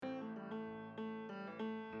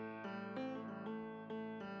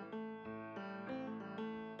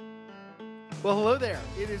Well, hello there.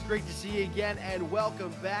 It is great to see you again, and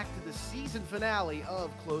welcome back to the season finale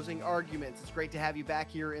of Closing Arguments. It's great to have you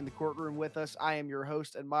back here in the courtroom with us. I am your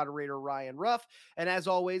host and moderator, Ryan Ruff, and as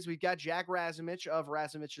always, we've got Jack Razumich of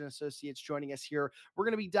Razumich and Associates joining us here. We're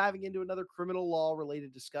going to be diving into another criminal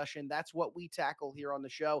law-related discussion. That's what we tackle here on the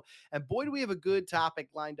show, and boy, do we have a good topic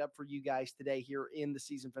lined up for you guys today here in the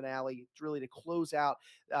season finale. It's really to close out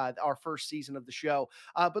our first season of the show.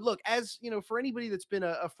 But look, as you know, for anybody that's been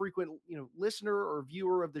a frequent, listener or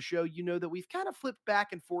viewer of the show, you know that we've kind of flipped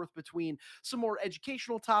back and forth between some more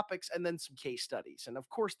educational topics and then some case studies. And of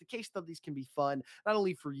course, the case studies can be fun, not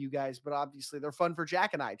only for you guys, but obviously they're fun for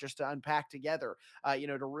Jack and I just to unpack together,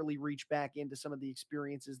 to really reach back into some of the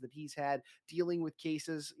experiences that he's had dealing with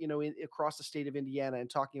cases, across the state of Indiana and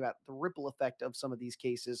talking about the ripple effect of some of these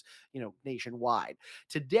cases, nationwide.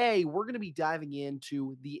 Today, we're going to be diving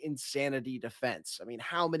into the insanity defense. I mean,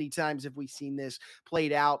 how many times have we seen this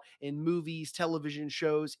played out in movies, television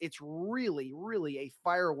shows? It's really, really a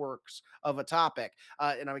fireworks of a topic.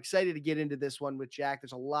 And I'm excited to get into this one with Jack.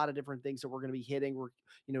 There's a lot of different things that we're going to be hitting.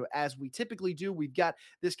 As we typically do, we've got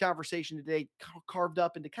this conversation today carved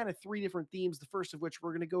up into kind of three different themes. The first of which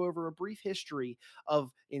we're going to go over a brief history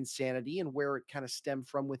of insanity and where it kind of stemmed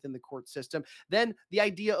from within the court system. Then the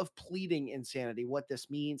idea of pleading insanity, what this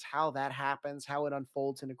means, how that happens, how it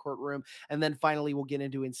unfolds in a courtroom. And then finally, we'll get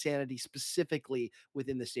into insanity specifically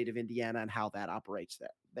within the state of Indiana and how that operates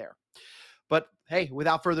there. But hey,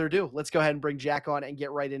 without further ado, let's go ahead and bring Jack on and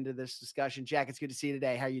get right into this discussion. Jack, it's good to see you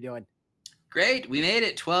today. How are you doing? Great. We made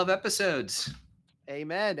it. 12 episodes.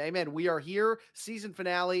 Amen. We are here. Season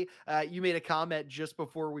finale. You made a comment just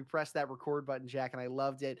before we pressed that record button, Jack, and I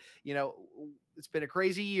loved it. It's been a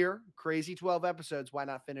crazy year, crazy 12 episodes. Why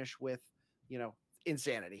not finish with,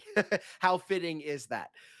 insanity? How fitting is that?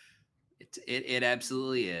 It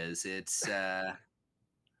absolutely is. It's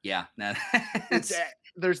yeah. No,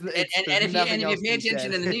 there's and if you pay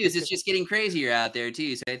attention to the news, it's just getting crazier out there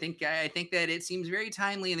too. So I think that it seems very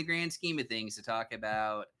timely in the grand scheme of things to talk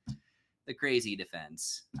about the crazy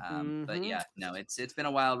defense. But yeah, no, it's been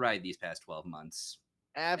a wild ride these past 12 months.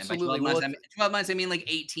 Absolutely. And by 12 months, I mean like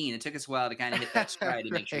 18. It took us a while to kind of hit that stride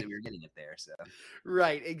to make sure that we were getting it there. So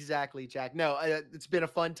right, exactly, Jack. No, it's been a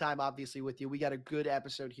fun time, obviously, with you. We got a good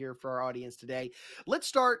episode here for our audience today. Let's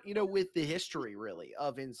start, with the history, really,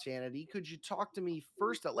 of insanity. Could you talk to me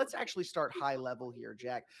first? Let's actually start high level here,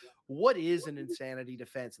 Jack. What is an insanity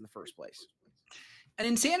defense in the first place? An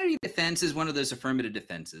insanity defense is one of those affirmative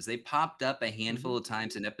defenses. They popped up a handful of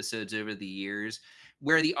times in episodes over the years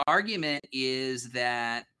where the argument is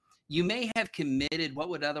that you may have committed what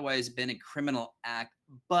would otherwise have been a criminal act,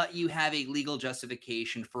 but you have a legal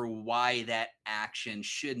justification for why that action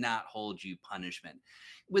should not hold you punishment.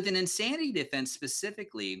 With an insanity defense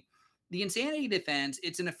specifically, the insanity defense,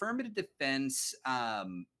 it's an affirmative defense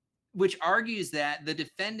which argues that the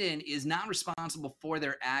defendant is not responsible for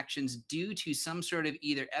their actions due to some sort of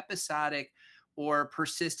either episodic or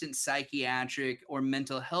persistent psychiatric or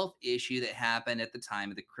mental health issue that happened at the time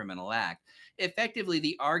of the criminal act. Effectively,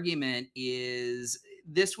 the argument is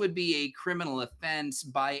this would be a criminal offense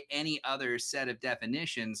by any other set of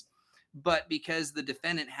definitions, but because the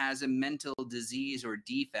defendant has a mental disease or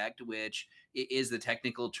defect, which is the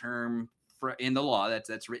technical term in the law,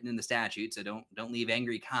 that's written in the statute, so don't leave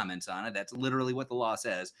angry comments on it. That's literally what the law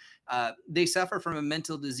says. They suffer from a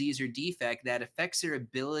mental disease or defect that affects their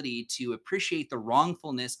ability to appreciate the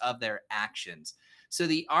wrongfulness of their actions. So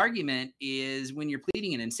the argument is when you're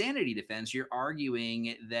pleading an insanity defense, you're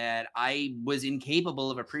arguing that I was incapable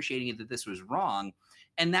of appreciating that this was wrong,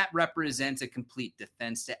 and that represents a complete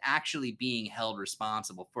defense to actually being held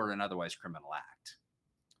responsible for an otherwise criminal act.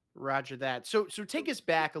 Roger that. So take us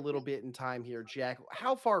back a little bit in time here, Jack.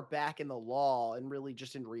 How far back in the law and really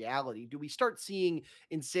just in reality do we start seeing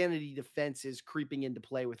insanity defenses creeping into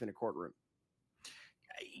play within a courtroom?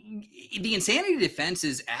 The insanity defense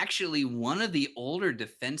is actually one of the older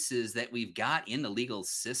defenses that we've got in the legal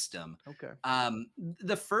system. Okay.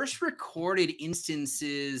 The first recorded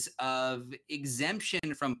instances of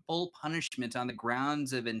exemption from full punishment on the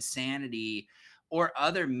grounds of insanity or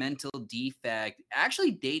other mental defect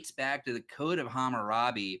actually dates back to the Code of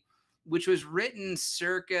Hammurabi, which was written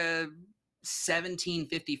circa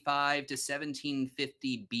 1755 to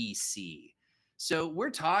 1750 BC. So we're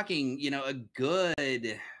talking, a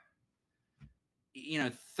good,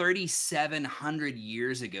 3,700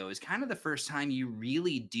 years ago is kind of the first time you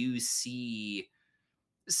really do see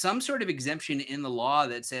some sort of exemption in the law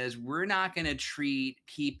that says we're not going to treat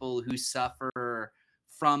people who suffer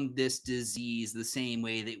from this disease the same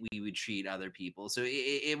way that we would treat other people. So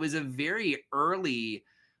it was a very early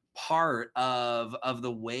part of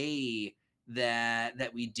the way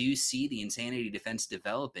that we do see the insanity defense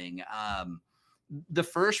developing. The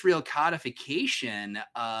first real codification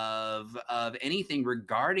of anything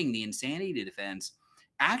regarding the insanity defense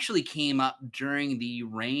actually came up during the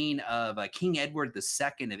reign of King Edward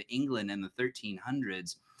II of England in the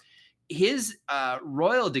 1300s. His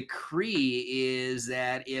royal decree is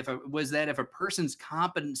that if a person's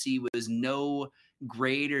competency was no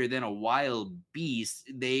greater than a wild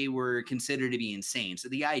beast, they were considered to be insane. So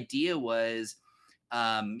the idea was,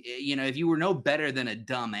 if you were no better than a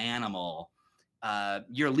dumb animal,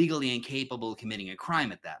 you're legally incapable of committing a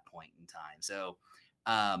crime at that point in time. So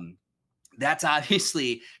that's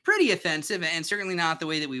obviously pretty offensive, and certainly not the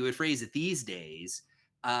way that we would phrase it these days.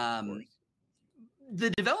 The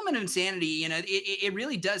development of insanity, it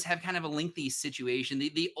really does have kind of a lengthy situation.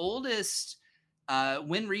 The oldest,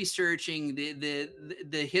 when researching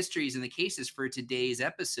the histories and the cases for today's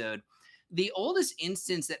episode, the oldest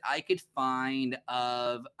instance that I could find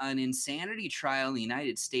of an insanity trial in the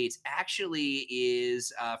United States actually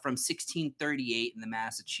is from 1638 in the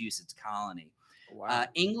Massachusetts colony. Wow.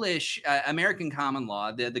 American common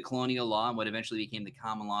law, the colonial law, and what eventually became the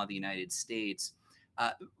common law of the United States,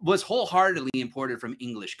 was wholeheartedly imported from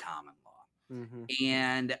English common law. Mm-hmm.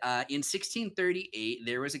 And in 1638,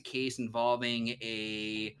 there was a case involving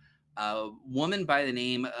a woman by the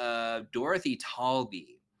name of Dorothy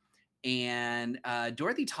Talby. And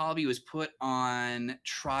Dorothy Talby was put on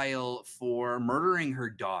trial for murdering her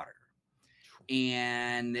daughter.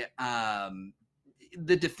 And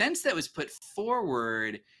the defense that was put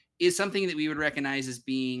forward is something that we would recognize as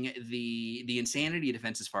being the insanity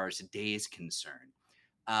defense as far as today is concerned.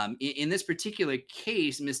 In this particular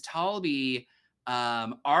case, Miss Talby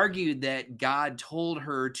argued that God told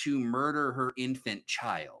her to murder her infant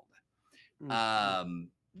child. Mm-hmm.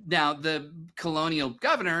 Now, the colonial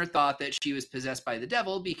governor thought that she was possessed by the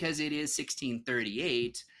devil because it is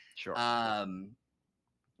 1638. Sure.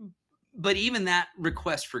 But even that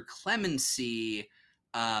request for clemency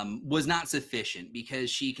was not sufficient because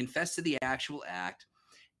she confessed to the actual act.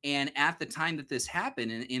 And at the time that this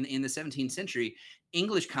happened in the 17th century,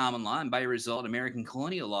 English common law, and by result, American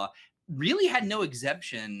colonial law, really had no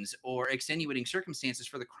exceptions or extenuating circumstances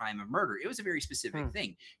for the crime of murder. It was a very specific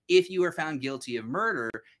thing. If you are found guilty of murder,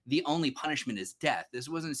 the only punishment is death. This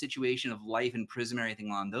wasn't a situation of life in prison or anything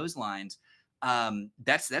along those lines.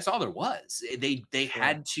 That's all there was. They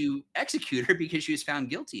had to execute her because she was found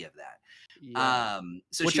guilty of that. Yeah.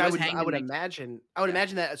 So which she was I would imagine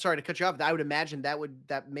that, sorry to cut you off, I would imagine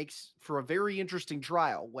that makes for a very interesting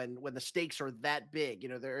trial when the stakes are that big.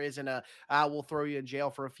 There isn't we'll throw you in jail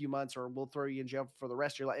for a few months or we'll throw you in jail for the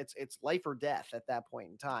rest of your life. It's life or death at that point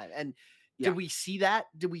in time. And did we see that?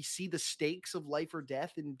 Did we see the stakes of life or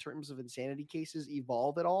death in terms of insanity cases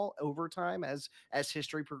evolve at all over time as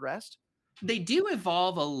history progressed? They do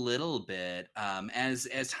evolve a little bit as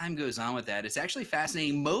time goes on with that. It's actually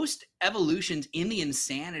fascinating. Most evolutions in the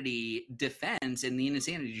insanity defense and the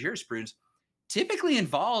insanity jurisprudence typically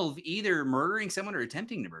involve either murdering someone or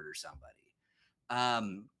attempting to murder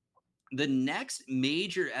somebody. The next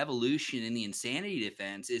major evolution in the insanity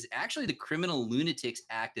defense is actually the Criminal Lunatics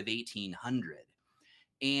Act of 1800.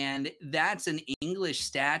 And that's an English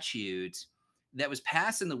statute that was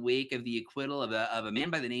passed in the wake of the acquittal of a man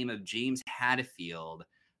by the name of James Hadfield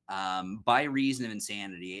by reason of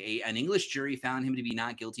insanity. An English jury found him to be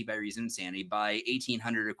not guilty by reason of insanity. By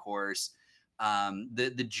 1800, of course,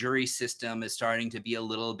 the jury system is starting to be a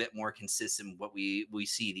little bit more consistent with what we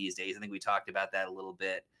see these days. I think we talked about that a little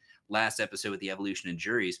bit last episode with the evolution of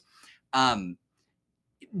juries.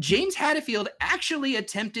 James Hadfield actually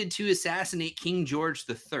attempted to assassinate King George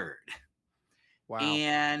III. Wow.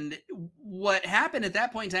 And what happened at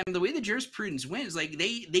that point in time, the way the jurisprudence went is like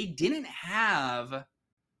they didn't have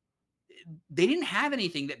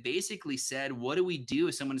anything that basically said, what do we do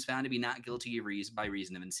if someone is found to be not guilty by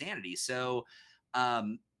reason of insanity? So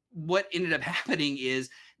what ended up happening is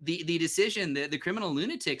the decision, the Criminal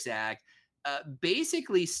Lunatics Act,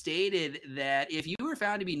 basically stated that if you were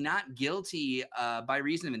found to be not guilty by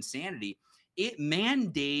reason of insanity, it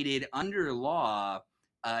mandated under law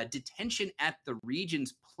detention at the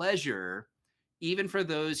regent's pleasure, even for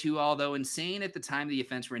those who, although insane at the time of the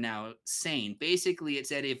offense, were now sane. Basically, it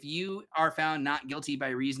said if you are found not guilty by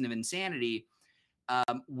reason of insanity,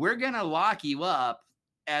 we're going to lock you up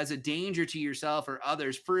as a danger to yourself or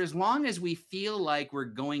others for as long as we feel like we're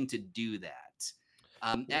going to do that.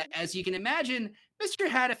 As you can imagine, Mr.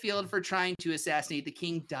 Hadfield, for trying to assassinate the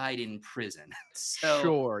king, died in prison. So,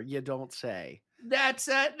 sure, you don't say. That's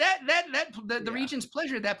the regent's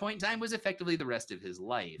pleasure at that point in time was effectively the rest of his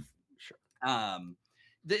life. Sure.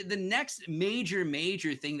 The next major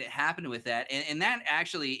thing that happened with that, and that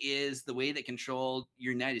actually is the way that controlled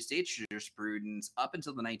United States jurisprudence up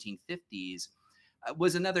until the 1950s,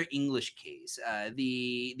 was another English case.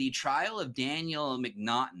 The trial of Daniel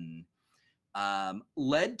McNaughton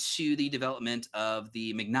led to the development of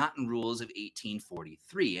the McNaughton Rules of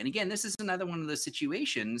 1843. And again, this is another one of those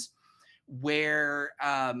situations where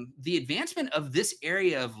the advancement of this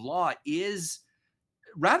area of law is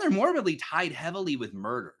rather morbidly tied heavily with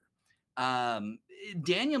murder.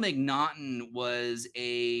 Daniel McNaughton was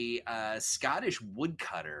a Scottish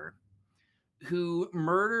woodcutter who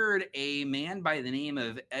murdered a man by the name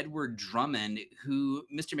of Edward Drummond, who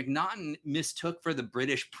Mr. McNaughton mistook for the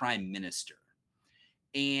British Prime Minister.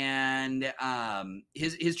 And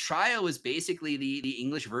his trial was basically the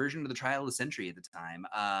English version of the trial of the century at the time.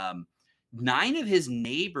 9 of his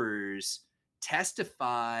neighbors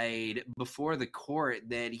testified before the court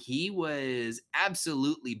that he was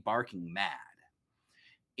absolutely barking mad.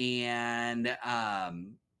 And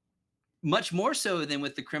much more so than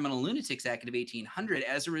with the Criminal Lunatics Act of 1800,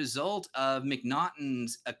 as a result of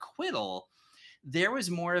McNaughton's acquittal, there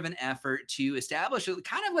was more of an effort to establish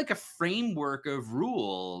kind of like a framework of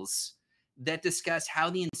rules that discuss how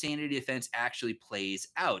the insanity defense actually plays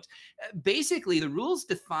out. Basically, the rules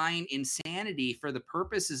define insanity for the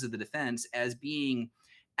purposes of the defense as being,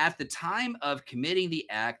 at the time of committing the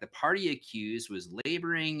act, the party accused was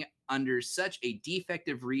laboring under such a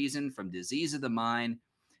defective reason from disease of the mind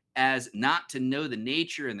as not to know the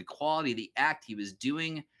nature and the quality of the act he was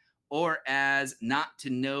doing, or as not to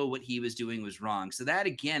know what he was doing was wrong. So that,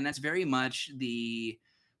 again, that's very much the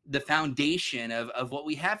foundation of what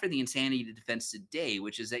we have for the insanity defense today,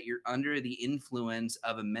 which is that you're under the influence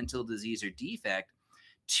of a mental disease or defect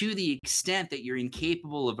to the extent that you're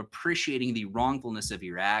incapable of appreciating the wrongfulness of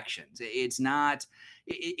your actions.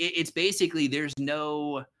 It's basically there's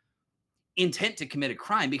no intent to commit a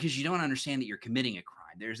crime because you don't understand that you're committing a crime.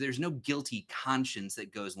 There's no guilty conscience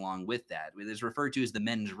that goes along with that. It's referred to as the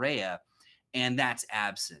mens rea, and that's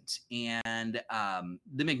absent. And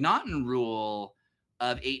the McNaughton Rule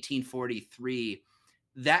of 1843,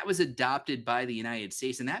 that was adopted by the United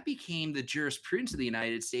States, and that became the jurisprudence of the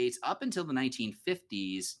United States up until the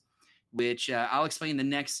 1950s, which I'll explain the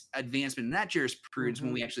next advancement in that jurisprudence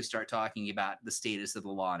when we actually start talking about the status of the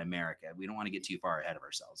law in America. We don't want to get too far ahead of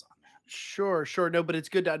ourselves on that. Sure. No, but it's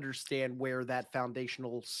good to understand where that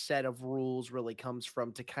foundational set of rules really comes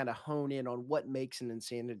from to kind of hone in on what makes an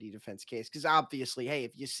insanity defense case. Because obviously, hey,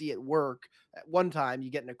 if you see it work at one time,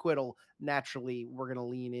 you get an acquittal, naturally, we're going to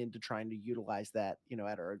lean into trying to utilize that,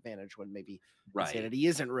 at our advantage when maybe insanity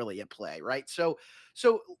isn't really at play, right? So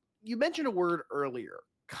you mentioned a word earlier,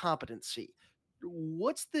 competency.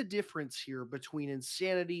 What's the difference here between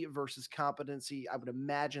insanity versus competency? I would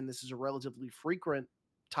imagine this is a relatively frequent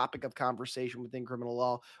topic of conversation within criminal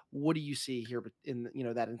law. What do you see here in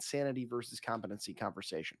that insanity versus competency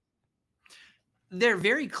conversation? They're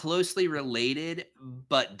very closely related,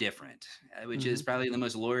 but different, which is probably the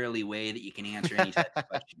most lawyerly way that you can answer any type of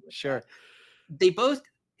question. Sure. They both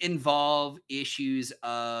involve issues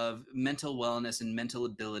of mental wellness and mental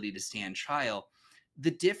ability to stand trial.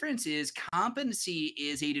 The difference is competency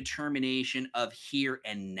is a determination of here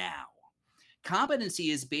and now.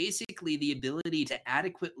 Competency is basically the ability to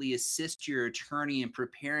adequately assist your attorney in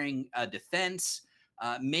preparing a defense,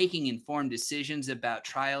 making informed decisions about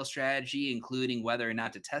trial strategy, including whether or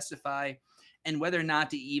not to testify, and whether or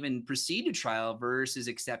not to even proceed to trial versus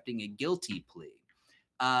accepting a guilty plea.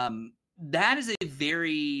 That is a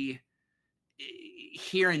very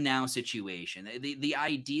here and now situation. The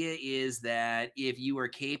idea is that if you are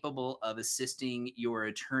capable of assisting your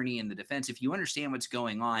attorney in the defense, if you understand what's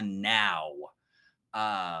going on now,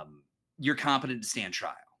 you're competent to stand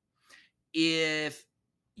trial. If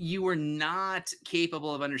you are not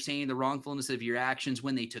capable of understanding the wrongfulness of your actions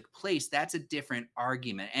when they took place, that's a different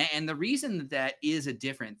argument. And the reason that is a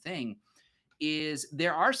different thing is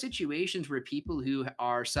there are situations where people who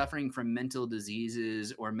are suffering from mental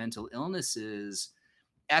diseases or mental illnesses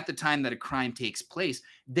at the time that a crime takes place,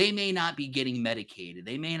 they may not be getting medicated.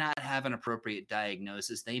 They may not have an appropriate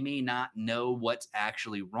diagnosis. They may not know what's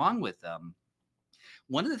actually wrong with them.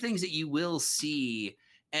 One of the things that you will see,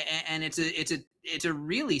 and it's a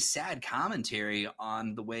really sad commentary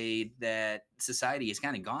on the way that society has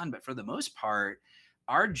kind of gone, but for the most part,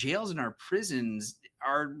 our jails and our prisons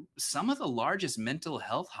are some of the largest mental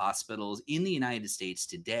health hospitals in the United States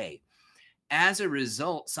today. As a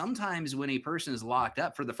result, sometimes when a person is locked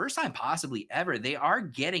up for the first time possibly ever, they are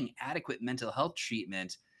getting adequate mental health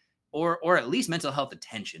treatment or at least mental health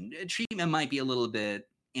attention. Treatment might be a little bit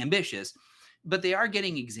ambitious, but they are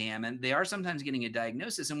getting examined. They are sometimes getting a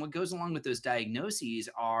diagnosis. And what goes along with those diagnoses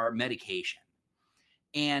are medication.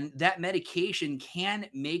 And that medication can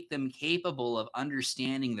make them capable of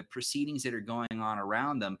understanding the proceedings that are going on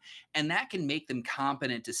around them. And that can make them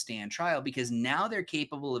competent to stand trial because now they're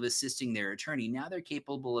capable of assisting their attorney. Now they're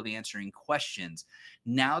capable of answering questions.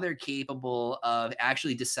 Now they're capable of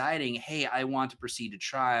actually deciding, hey, I want to proceed to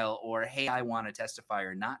trial, or hey, I want to testify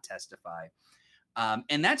or not testify.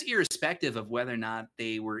 And that's irrespective of whether or not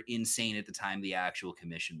they were insane at the time of the actual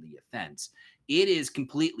commission of the offense. It is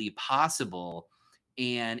completely possible.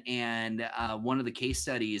 And one of the case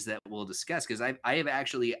studies that we'll discuss, because I have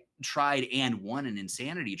actually tried and won an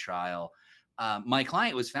insanity trial. My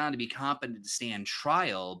client was found to be competent to stand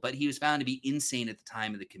trial, but he was found to be insane at the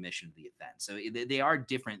time of the commission of the offense. So they are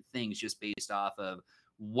different things just based off of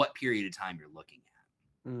what period of time you're looking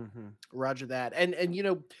at. Roger that. And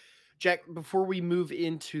Jack, before we move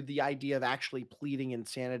into the idea of actually pleading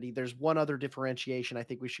insanity, there's one other differentiation I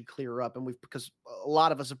think we should clear up, and because a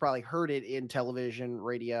lot of us have probably heard it in television,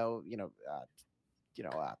 radio,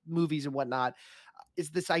 movies and whatnot, is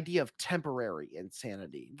this idea of temporary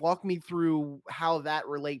insanity. Walk me through how that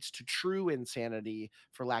relates to true insanity,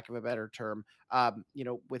 for lack of a better term,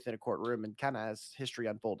 within a courtroom and kind of as history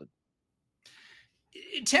unfolded.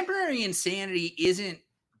 Temporary insanity isn't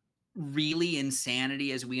really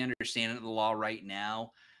insanity as we understand it in the law right now.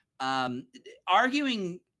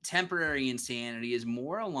 Arguing temporary insanity is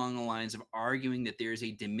more along the lines of arguing that there's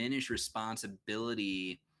a diminished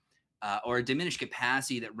responsibility or a diminished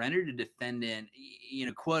capacity that rendered a defendant,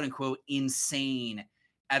 quote unquote, insane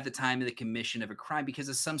at the time of the commission of a crime because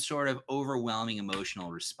of some sort of overwhelming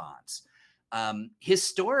emotional response.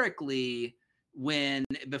 Historically, when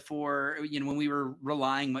we were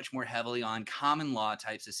relying much more heavily on common law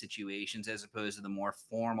types of situations as opposed to the more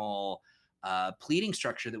formal pleading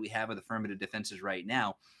structure that we have with affirmative defenses right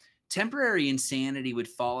now, temporary insanity would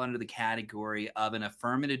fall under the category of an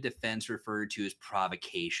affirmative defense referred to as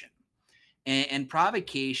provocation. And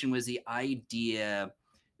provocation was the idea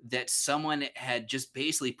that someone had just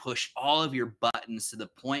basically pushed all of your buttons to the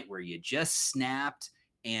point where you just snapped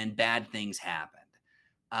and bad things happened.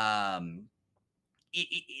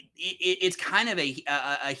 It's kind of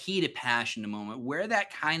a heat of passion, a moment where that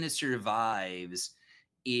kind of survives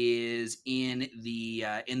is in the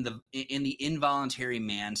involuntary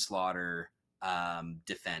manslaughter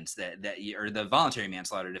defense or the voluntary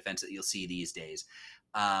manslaughter defense that you'll see these days.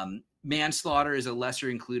 Manslaughter is a lesser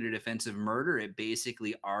included offense of murder. It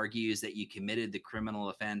basically argues that you committed the criminal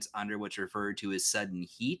offense under what's referred to as sudden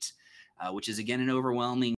heat, which is again an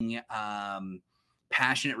overwhelming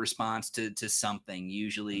passionate response to something,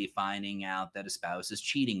 usually finding out that a spouse is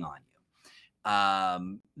cheating on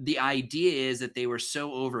you. The idea is that they were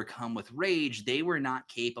so overcome with rage, they were not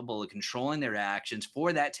capable of controlling their actions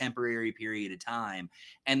for that temporary period of time,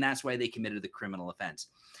 and that's why they committed the criminal offense.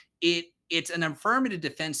 It's an affirmative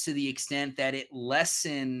defense to the extent that it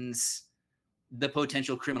lessens the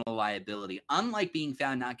potential criminal liability. Unlike being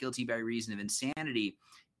found not guilty by reason of insanity,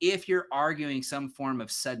 if you're arguing some form of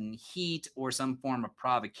sudden heat or some form of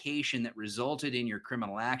provocation that resulted in your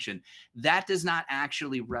criminal action, that does not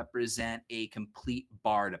actually represent a complete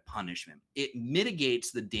bar to punishment. It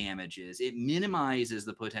mitigates the damages. It minimizes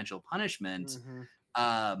the potential punishment.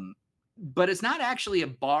 But it's not actually a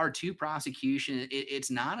bar to prosecution.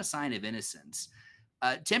 It's not a sign of innocence.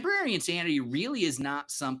 Temporary insanity really is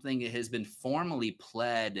not something that has been formally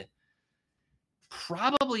pled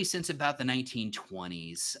probably since about the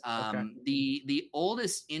 1920s. The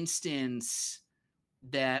oldest instance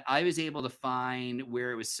that I was able to find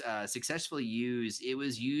where it was successfully used, it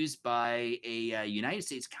was used by a United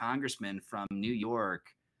States congressman from New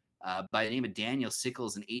York by the name of Daniel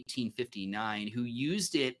Sickles in 1859, who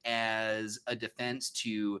used it as a defense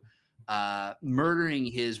to murdering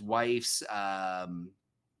his wife's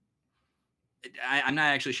I'm not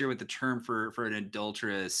actually sure what the term for an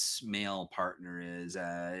adulterous male partner is.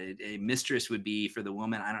 A mistress would be for the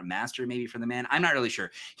woman. I don't know, master maybe for the man. I'm not really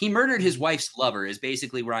sure. He murdered his wife's lover is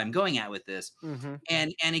basically where I'm going at with this.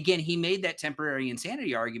 And again, he made that temporary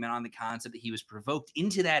insanity argument on the concept that he was provoked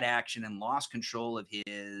into that action and lost control of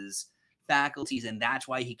his faculties. And that's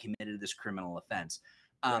why he committed this criminal offense.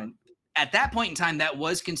 At that point in time, that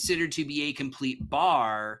was considered to be a complete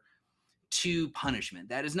bar to punishment.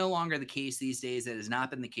 That is no longer the case these days. That has not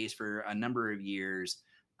been the case for a number of years.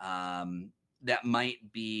 That might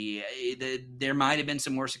be, there might have been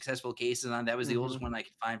some more successful cases on that. Was the oldest one I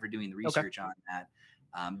could find for doing the research on that.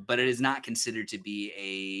 But it is not considered to be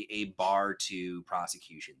a bar to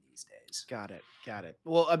prosecution these days. Got it. Got it.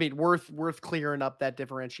 Well, I mean, worth clearing up that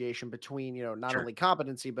differentiation between, not Sure. only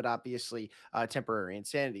competency but obviously temporary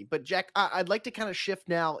insanity. But Jack, I'd like to kind of shift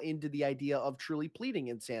now into the idea of truly pleading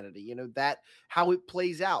insanity. That how it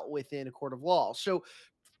plays out within a court of law. So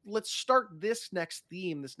let's start this next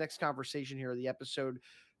theme, this next conversation here of the episode.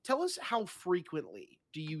 Tell us, how frequently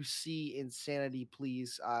do you see insanity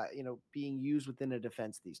pleas, being used within a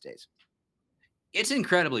defense these days? It's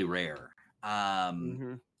incredibly rare. Um,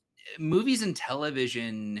 Hmm. Movies and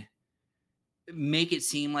television make it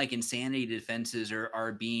seem like insanity defenses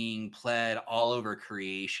are being pled all over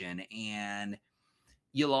creation, and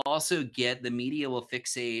you'll also get the media will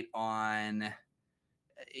fixate on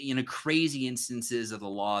crazy instances of the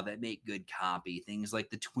law that make good copy, things like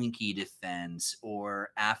the Twinkie defense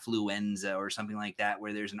or affluenza or something like that,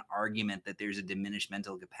 where there's an argument that there's a diminished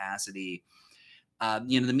mental capacity.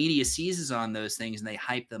 The media seizes on those things and they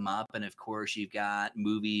hype them up. And of course, you've got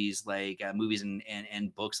movies like movies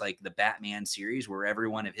and books like the Batman series, where every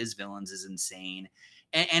one of his villains is insane.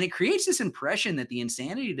 And it creates this impression that the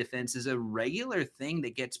insanity defense is a regular thing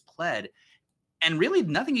that gets pled. And really,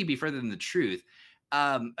 nothing could be further than the truth.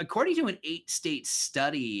 According to an 8-state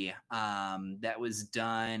study that was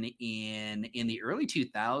done in the early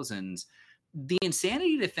 2000s, the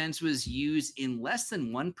insanity defense was used in less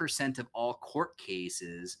than 1% of all court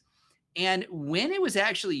cases. And when it was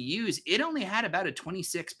actually used, it only had about a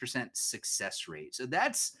 26% success rate. So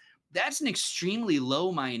that's an extremely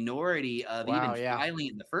low minority of Wow. even Yeah. filing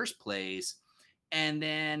in the first place. And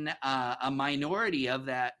then a minority of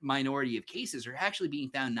that minority of cases are actually being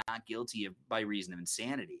found not guilty by reason of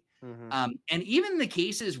insanity. Hmm. And even in the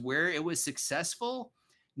cases where it was successful,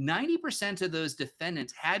 90% of those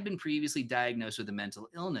defendants had been previously diagnosed with a mental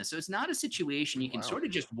illness. So it's not a situation you can Wow. sort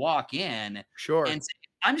of just walk in Sure. and say,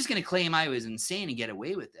 I'm just going to claim I was insane and get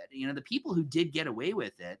away with it. The people who did get away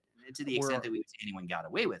with it, to the extent We're that we would say anyone got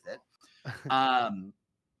away with it, um,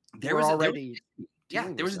 there we're was already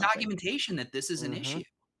dealing there with was something. documentation that this is an issue. Mhm.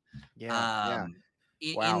 Yeah, yeah. Um,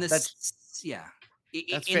 in Wow, the yeah,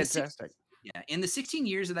 that's in the six fantastic. yeah in the 16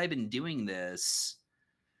 years that I've been doing this,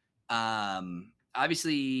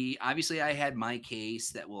 obviously I had my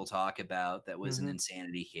case that we'll talk about that was an Mhm.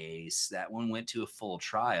 insanity case. That one went to a full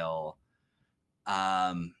trial.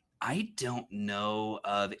 I don't know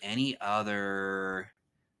of any other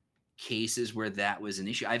cases where that was an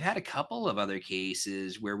issue. I've had a couple of other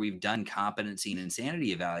cases where we've done competency and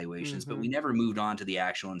insanity evaluations, but we Mhm. never moved on to the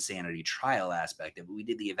actual insanity trial aspect of it. We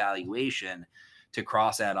did the evaluation to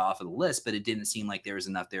cross that off of the list, but it didn't seem like there was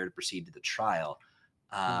enough there to proceed to the trial.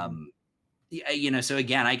 Mhm. Um, so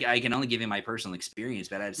again, I can only give you my personal experience,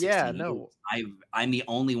 but out of Yeah, 16 years, no. I'm the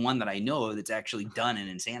only one that I know of that's actually done an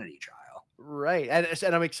insanity trial. Right,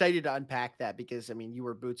 and I'm excited to unpack that because, I mean, you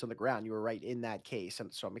were boots on the ground, you were right in that case,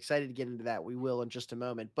 and so I'm excited to get into that. We will in just a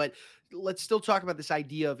moment, but let's still talk about this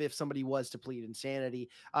idea of if somebody was to plead insanity.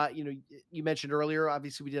 You mentioned earlier,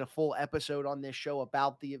 obviously, we did a full episode on this show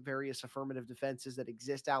about the various affirmative defenses that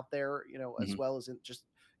exist out there, as Mhm. well as in just,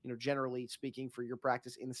 generally speaking for your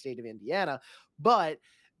practice in the state of Indiana. But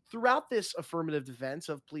throughout this affirmative defense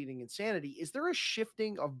of pleading insanity, is there a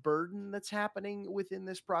shifting of burden that's happening within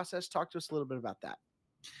this process? Talk to us a little bit about that.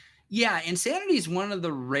 Yeah, insanity is one of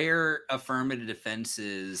the rare affirmative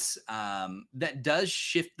defenses that does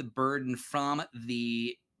shift the burden from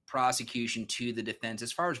the prosecution to the defense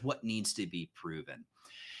as far as what needs to be proven.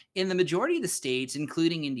 In the majority of the states,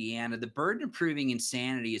 including Indiana, the burden of proving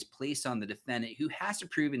insanity is placed on the defendant, who has to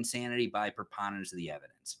prove insanity by preponderance of the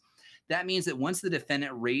evidence. That means that once the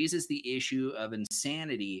defendant raises the issue of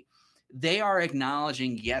insanity, they are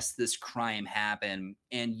acknowledging, yes, this crime happened,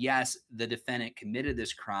 and yes, the defendant committed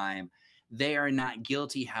this crime. They are not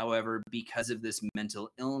guilty, however, because of this mental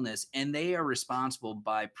illness, and they are responsible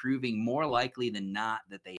by proving more likely than not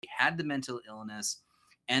that they had the mental illness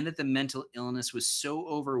and that the mental illness was so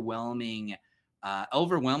overwhelmingly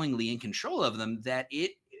in control of them that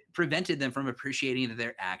it prevented them from appreciating that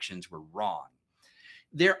their actions were wrong.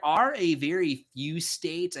 There are a very few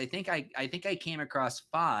states. I think I came across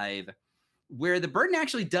 5 where the burden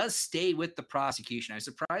actually does stay with the prosecution. I was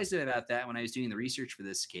surprised about that when I was doing the research for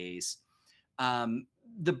this case. Um,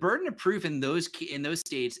 the burden of proof in those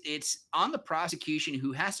states, it's on the prosecution,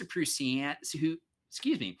 who has to prove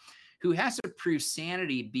who has to prove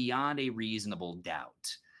sanity beyond a reasonable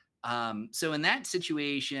doubt. So in that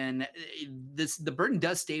situation, the burden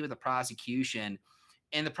does stay with the prosecution,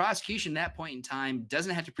 and the prosecution at that point in time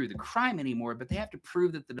doesn't have to prove the crime anymore, but they have to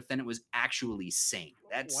prove that the defendant was actually sane.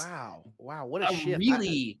 That's Wow. Wow. What a a shift.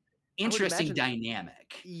 really I would interesting imagine.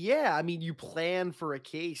 dynamic. Yeah, I mean, you plan for a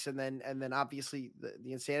case, and then obviously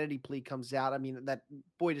the insanity plea comes out. I mean, that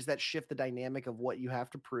boy, does that shift the dynamic of what you have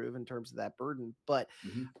to prove in terms of that burden. But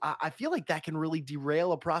Mhm. I feel like that can really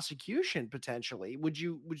derail a prosecution potentially. Would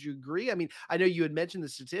you agree? I mean, I know you had mentioned the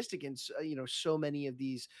statistic, and so many of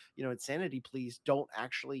these insanity pleas don't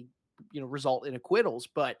actually result in acquittals,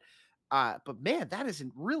 but man, that is a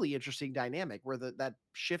really interesting dynamic where that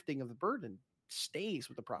shifting of the burden stays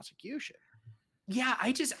with the prosecution. Yeah,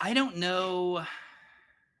 I don't know.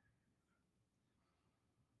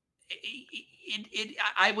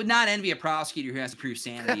 I would not envy a prosecutor who has to prove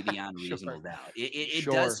sanity beyond a reasonable Sure. doubt. It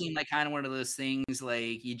does Sure. seem like kind of one of those things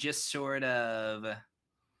like you just sort of,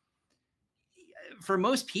 for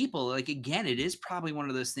most people, like again, it is probably one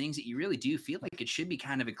of those things that you really do feel like it should be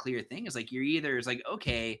kind of a clear thing. It's like it's like,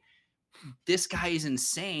 okay, this guy is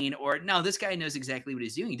insane, or no, this guy knows exactly what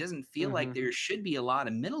he's doing. He doesn't feel like Mhm. there should be a lot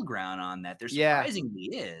of middle ground on that. There Yeah. surprisingly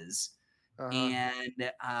is. Uh-huh.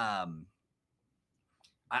 And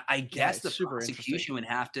I Yeah, guess it's the super interesting. prosecution would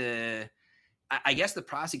have to I guess the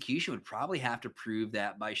prosecution would probably have to prove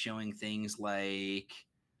that by showing things like,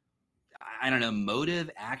 I don't know, motive,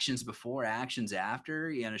 actions before, actions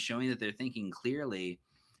after, showing that they're thinking clearly.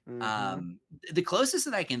 Mhm. Um, the closest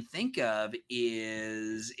that I can think of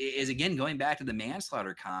is again going back to the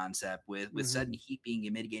manslaughter concept with Mhm. sudden heat being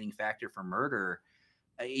a mitigating factor for murder.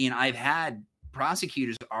 I've had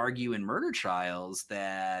prosecutors argue in murder trials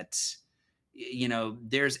that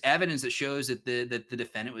there's evidence that shows that the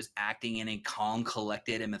defendant was acting in a calm,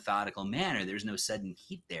 collected, and methodical manner. There's no sudden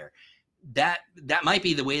heat there. That might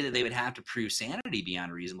be the way that they would have to prove sanity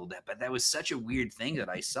beyond a reasonable doubt. But that was such a weird thing that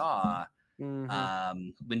I saw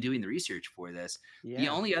Mhm. when doing the research for this. The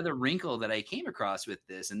Yeah. only other wrinkle that I came across with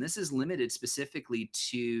this, and this is limited specifically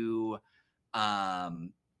to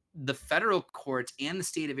um, the federal courts and the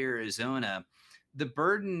state of Arizona, the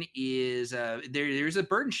burden is there's a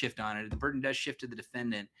burden shift on it. The burden does shift to the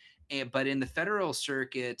defendant. But in the federal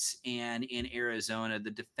circuits and in Arizona,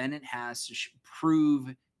 the defendant has to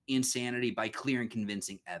prove insanity by clear and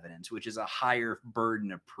convincing evidence, which is a higher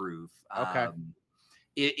burden of proof. Okay.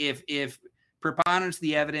 If preponderance of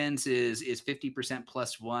the evidence is 50%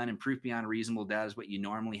 plus one, and proof beyond a reasonable doubt is what you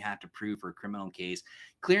normally have to prove for a criminal case,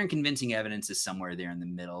 clear and convincing evidence is somewhere there in the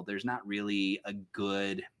middle. There's not really a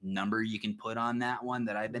good number you can put on that one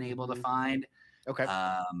that I've been able to Mhm. find. Okay.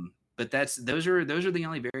 But those are the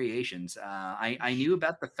only variations. I knew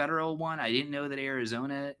about the federal one. I didn't know that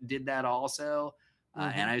Arizona did that also.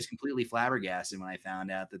 And Mhm. I was completely flabbergasted when I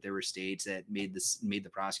found out that there were states that made the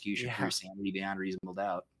prosecution Yeah. prove sanity beyond reasonable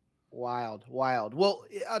doubt. Wild, wild. Well,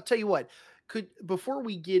 I'll tell you what. Could before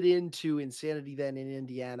we get into insanity then in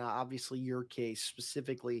Indiana, obviously your case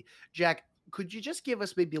specifically, Jack, could you just give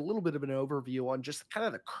us maybe a little bit of an overview on just kind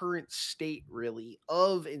of the current state really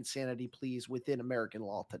of insanity pleas within American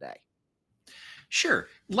law today? Sure.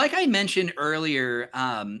 Like I mentioned earlier,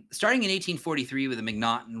 starting in 1843 with the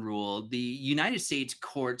McNaughton Rule, the United States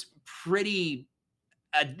courts pretty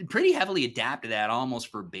heavily adapted that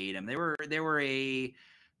almost verbatim. There were a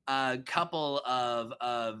couple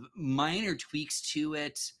of minor tweaks to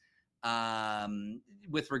it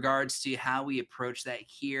with regards to how we approach that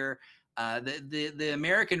here. The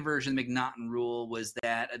American version of the McNaughton Rule was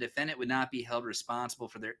that a defendant would not be held responsible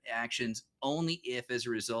for their actions only if, as a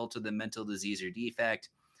result of the mental disease or defect,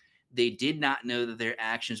 they did not know that their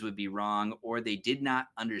actions would be wrong, or they did not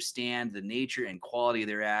understand the nature and quality of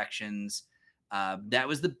their actions. That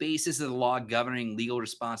was the basis of the law governing legal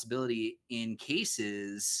responsibility in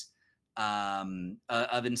cases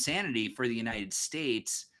of insanity for the United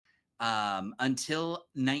States until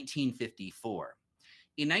 1954.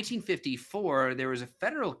 In 1954, there was a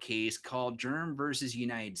federal case called Durham versus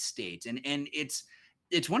United States, and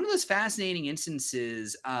it's one of those fascinating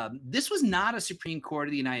instances. This was not a Supreme Court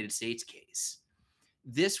of the United States case.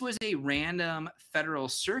 This was a random federal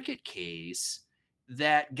circuit case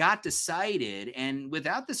that got decided, and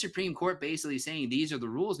without the Supreme Court basically saying these are the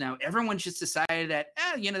rules now, everyone just decided that,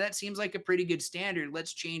 that seems like a pretty good standard.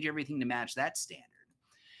 Let's change everything to match that standard.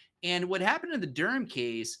 And what happened in the Durham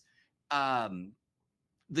case, um,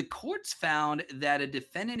 the courts found that a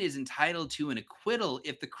defendant is entitled to an acquittal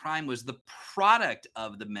if the crime was the product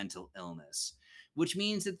of the mental illness, which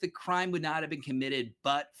means that the crime would not have been committed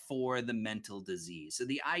but for the mental disease. So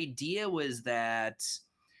the idea was that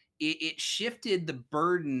it shifted the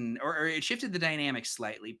burden, or it shifted the dynamic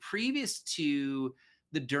slightly. Previous to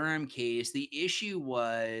the Durham case, the issue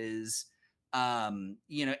was,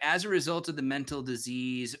 as a result of the mental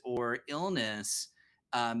disease or illness,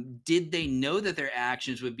 did they know that their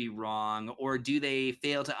actions would be wrong, or do they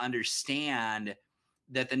fail to understand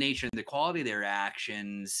that the nature and the quality of their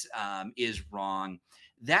actions is wrong.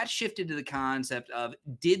 That shifted to the concept of,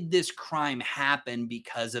 did this crime happen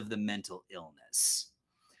because of the mental illness?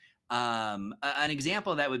 An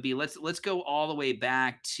example of that would be, let's go all the way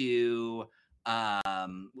back to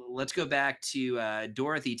Dorothy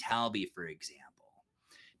Talby, for example.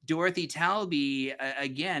 Dorothy Talby,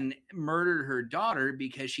 again, murdered her daughter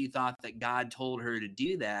because she thought that God told her to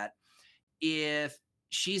do that. If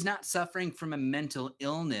she's not suffering from a mental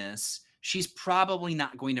illness, she's probably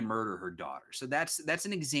not going to murder her daughter. So that's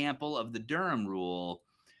an example of the Durham rule,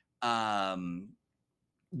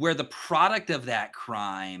 where the product of that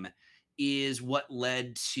crime is what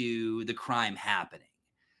led to the crime happening.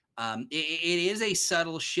 It is a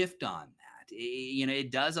subtle shift on that.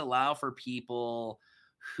 It does allow for people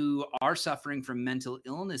who are suffering from mental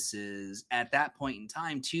illnesses at that point in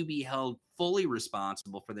time to be held fully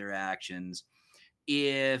responsible for their actions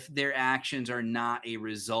if their actions are not a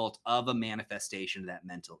result of a manifestation of that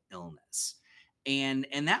mental illness. And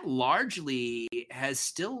that largely has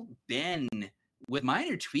still been, with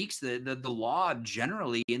minor tweaks, the law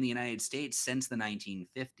generally in the United States since the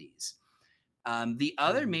 1950s. The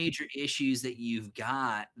other major issues that you've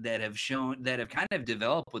got that have kind of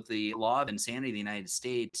developed with the law of insanity in the United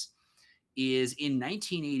States is in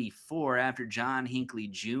 1984, after John Hinckley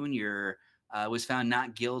Jr. Was found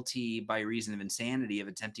not guilty by reason of insanity of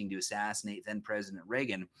attempting to assassinate then President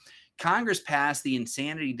Reagan, Congress passed the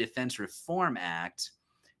Insanity Defense Reform Act.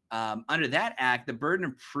 Under that act, the burden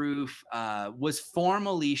of proof was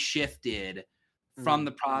formally shifted from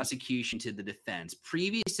the prosecution to the defense.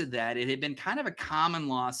 Previous to that, it had been kind of a common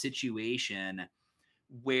law situation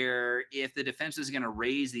where if the defense was going to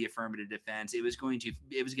raise the affirmative defense, it was going to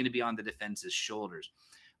be on the defense's shoulders.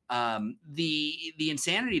 The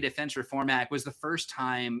Insanity Defense Reform Act was the first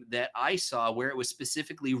time that I saw where it was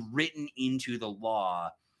specifically written into the law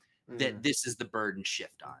that this is the burden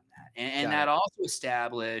shift on that. And that also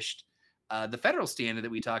established the federal standard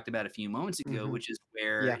that we talked about a few moments ago, which is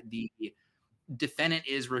where the defendant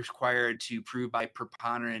is required to prove by clear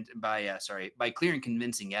and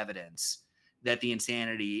convincing evidence that the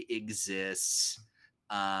insanity exists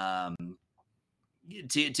to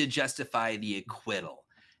justify the acquittal.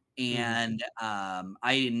 And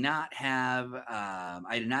I did not have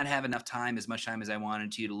enough time, as much time as I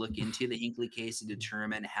wanted to look into the Hinckley case to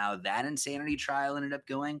determine how that insanity trial ended up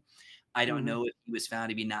going. I don't know if he was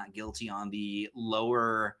found to be not guilty on the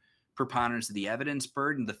lower preponderance of the evidence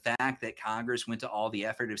burden. The fact that Congress went to all the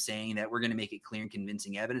effort of saying that we're going to make it clear and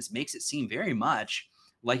convincing evidence makes it seem very much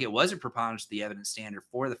like it was a preponderance of the evidence standard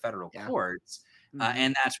for the federal courts,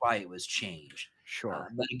 and that's why it was changed. Sure.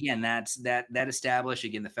 But again, that established,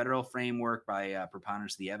 again, the federal framework by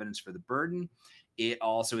preponderance of the evidence for the burden. It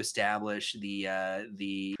also established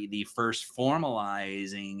the first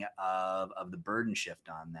formalizing of the burden shift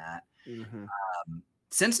on that.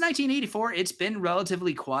 Since 1984, it's been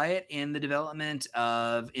relatively quiet in the development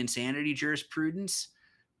of insanity jurisprudence.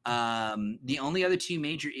 The only other two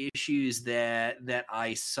major issues that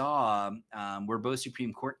I saw were both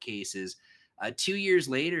Supreme Court cases. 2 years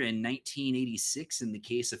later, in 1986, in the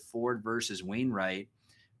case of Ford versus Wainwright,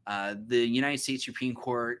 the United States Supreme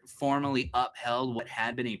Court formally upheld what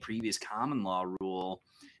had been a previous common law rule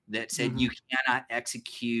that said you cannot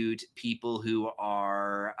execute people who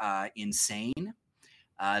are insane.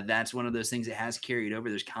 That's one of those things that has carried over.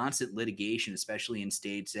 There's constant litigation, especially in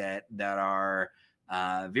states that are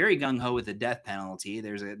very gung-ho with the death penalty.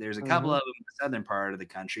 There's a couple of them in the southern part of the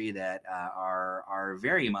country that are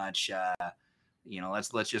very much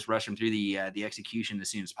let's just rush them through the execution as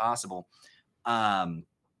soon as possible.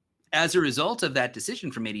 As a result of that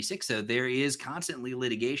decision from 86, though, there is constantly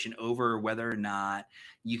litigation over whether or not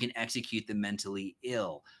you can execute the mentally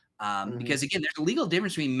ill. Because again, there's a legal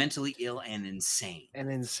difference between mentally ill and insane.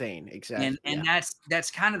 Exactly. And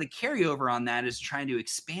that's kind of the carryover on that, is trying to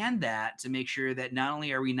expand that to make sure that not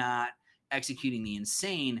only are we not executing the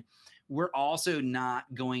insane, we're also not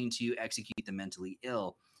going to execute the mentally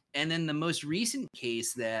ill. And then the most recent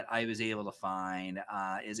case that I was able to find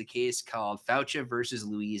is a case called Faucha versus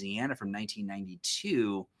Louisiana from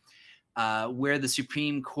 1992, where the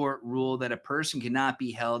Supreme Court ruled that a person cannot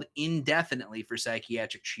be held indefinitely for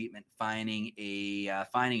psychiatric treatment, finding of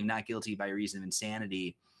not guilty by reason of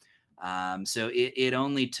insanity. So it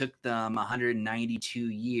only took them 192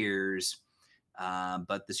 years.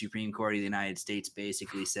 But the Supreme Court of the United States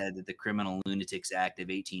basically said that the Criminal Lunatics Act of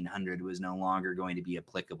 1800 was no longer going to be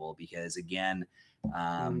applicable because, again,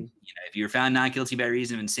 if you were found not guilty by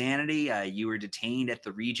reason of insanity, you were detained at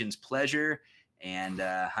the regent's pleasure, And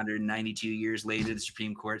 192 years later, the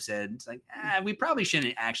Supreme Court said, it's like, we probably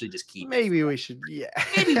shouldn't actually just keep Maybe we should, yeah.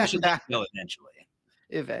 Maybe we should let it go eventually.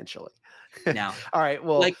 Eventually. Now, all right.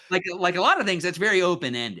 Well, like a lot of things, that's very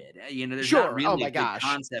open-ended. There's not really a good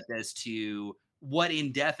concept as to what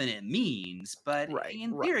indefinite means, but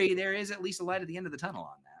in theory, there is at least a light at the end of the tunnel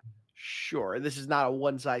on that. Sure. This is not a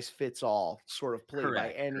one-size-fits-all sort of play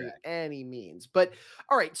by any means. But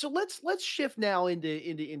all right, so let's shift now into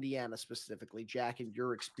Indiana specifically, Jack, and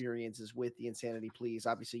your experiences with the insanity pleas.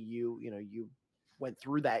 Obviously, you went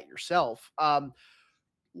through that yourself.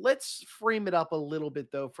 Let's frame it up a little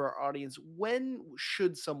bit though for our audience. When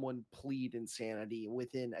should someone plead insanity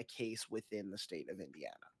within a case within the state of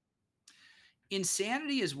Indiana?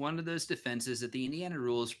 Insanity is one of those defenses that the Indiana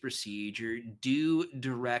Rules of Procedure do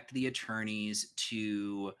direct the attorneys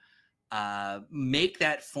to make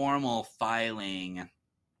that formal filing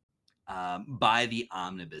by the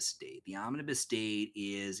omnibus date. The omnibus date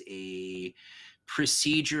is a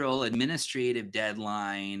procedural administrative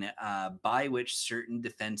deadline by which certain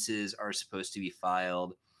defenses are supposed to be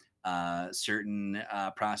filed. Certain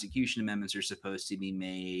prosecution amendments are supposed to be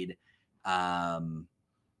made.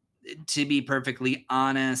 To be perfectly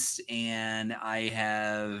honest, and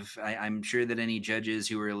I'm sure that any judges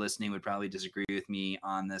who are listening would probably disagree with me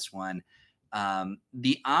on this one.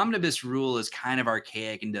 The omnibus rule is kind of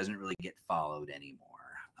archaic and doesn't really get followed anymore.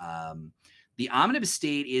 The omnibus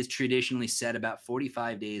date is traditionally set about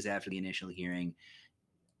 45 days after the initial hearing.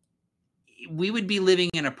 We would be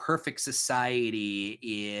living in a perfect society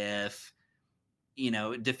if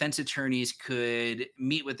defense attorneys could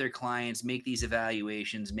meet with their clients, make these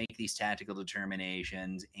evaluations, make these tactical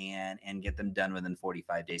determinations, and get them done within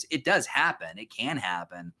 45 days. It does happen. It can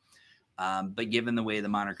happen. But given the way the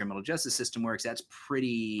modern criminal justice system works, that's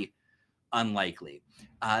pretty unlikely.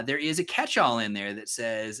 There is a catch-all in there that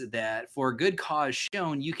says that for good cause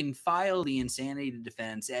shown, you can file the insanity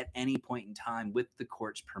defense at any point in time with the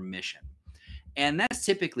court's permission. And that's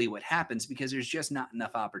typically what happens because there's just not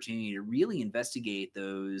enough opportunity to really investigate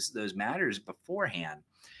those matters beforehand.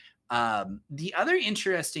 The other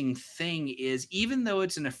interesting thing is, even though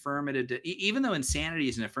insanity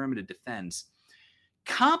is an affirmative defense,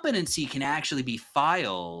 competency can actually be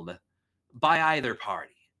filed by either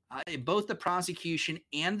party. Both the prosecution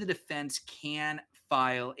and the defense can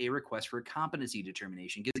file a request for a competency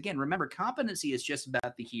determination. Because again, remember, competency is just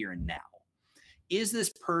about the here and now. Is this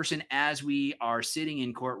person, as we are sitting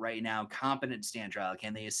in court right now, competent to stand trial?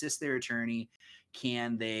 Can they assist their attorney?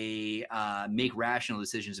 Can they make rational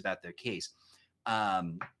decisions about their case?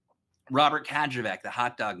 Robert Kadravec, the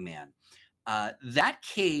hot dog man, that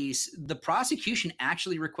case, the prosecution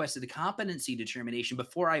actually requested a competency determination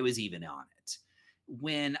before I was even on it.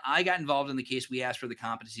 When I got involved in the case, we asked for the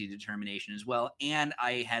competency determination as well. And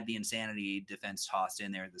I had the insanity defense tossed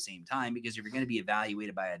in there at the same time, because if you're going to be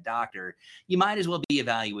evaluated by a doctor, you might as well be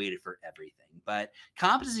evaluated for everything. But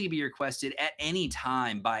competency be requested at any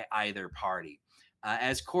time by either party.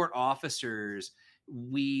 As court officers,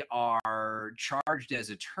 we are charged as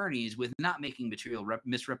attorneys with not making material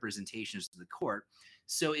misrepresentations to the court.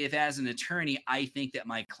 So if as an attorney, I think that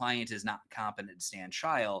my client is not competent to stand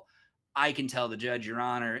trial, I can tell the judge, Your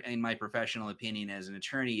Honor, in my professional opinion as an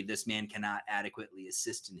attorney, this man cannot adequately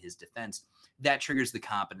assist in his defense. That triggers the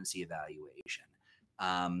competency evaluation.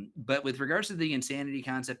 But with regards to the insanity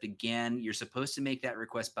concept, again, you're supposed to make that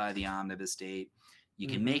request by the omnibus date. You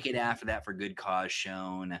can make it after that for good cause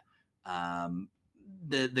shown.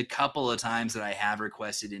 The couple of times that I have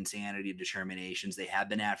requested insanity determinations, they have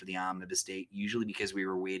been after the omnibus date, usually because we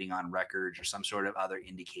were waiting on records or some sort of other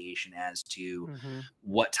indication as to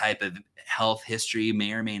what type of health history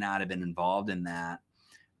may or may not have been involved in that.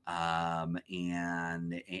 And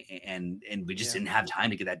we just didn't have time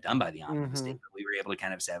to get that done by the omnibus date, but we were able to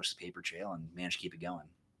kind of establish the paper trail and manage to keep it going.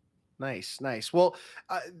 Nice. Well,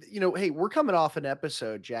 hey, we're coming off an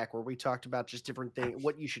episode, Jack, where we talked about just different things,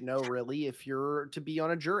 what you should know really if you're to be on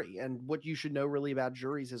a jury, and what you should know really about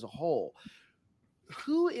juries as a whole.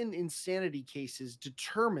 Who in insanity cases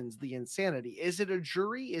determines the insanity? Is it a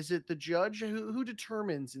jury? Is it the judge? Who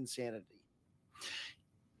determines insanity?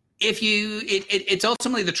 It's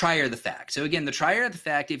ultimately the trier of the fact. So again, the trier of the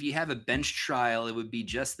fact, if you have a bench trial, it would be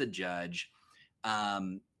just the judge.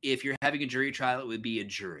 If you're having a jury trial, it would be a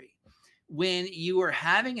jury. When you are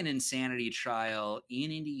having an insanity trial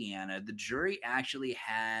in Indiana, the jury actually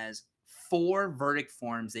has 4 verdict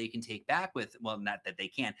forms they can take back with. Well, not that they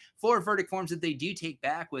can. 4 verdict forms that they do take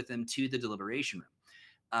back with them to the deliberation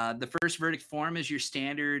room. The first verdict form is your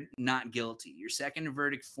standard not guilty. Your second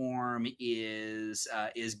verdict form is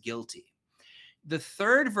guilty. The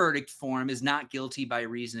third verdict form is not guilty by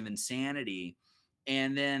reason of insanity.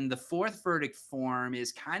 And then the fourth verdict form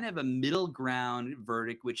is kind of a middle ground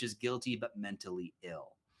verdict, which is guilty but mentally ill.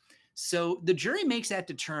 So the jury makes that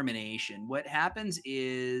determination. What happens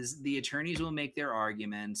is the attorneys will make their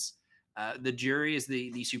arguments. The jury is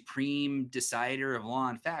the supreme decider of law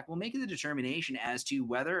and fact, will make the determination as to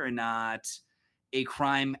whether or not a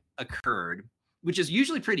crime occurred, which is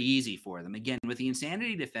usually pretty easy for them. Again, with the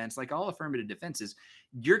insanity defense, like all affirmative defenses,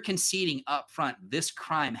 you're conceding up front, this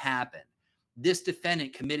crime happened. This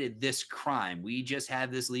defendant committed this crime. We just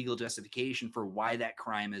have this legal justification for why that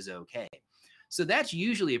crime is okay. So that's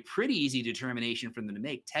usually a pretty easy determination for them to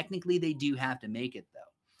make. Technically, they do have to make it, though.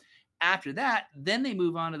 After that, then they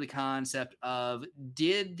move on to the concept of,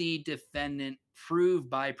 did the defendant prove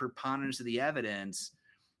by preponderance of the evidence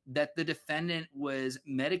that the defendant was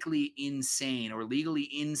medically insane or legally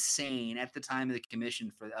insane at the time of the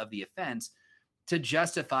commission of the offense to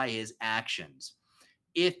justify his actions?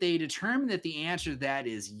 If they determine that the answer to that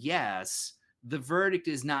is yes, the verdict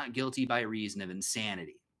is not guilty by reason of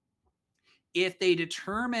insanity. If they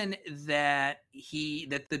determine that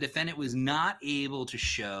the defendant was not able to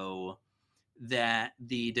show that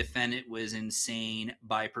the defendant was insane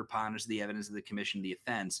by preponderance of the evidence of the commission of the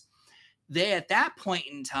offense, they at that point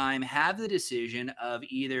in time have the decision of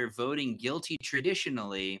either voting guilty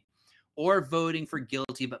traditionally or voting for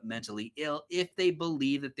guilty but mentally ill if they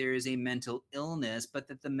believe that there is a mental illness, but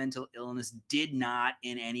that the mental illness did not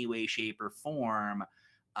in any way, shape, or form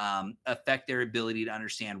affect their ability to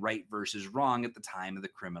understand right versus wrong at the time of the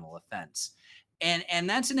criminal offense. And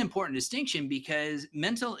that's an important distinction, because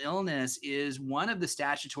mental illness is one of the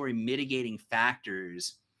statutory mitigating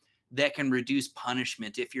factors that can reduce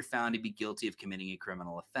punishment if you're found to be guilty of committing a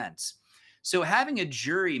criminal offense. So having a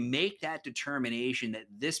jury make that determination that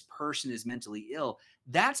this person is mentally ill,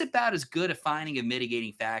 that's about as good a finding of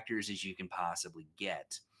mitigating factors as you can possibly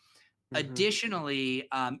get. Additionally,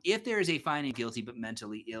 if there is a finding guilty but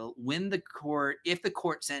mentally ill, if the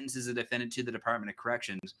court sentences a defendant to the Department of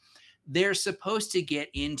Corrections, they're supposed to get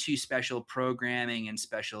into special programming and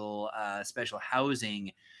special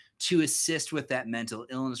housing to assist with that mental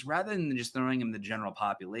illness, rather than just throwing them in the general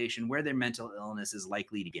population where their mental illness is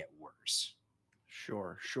likely to get worse.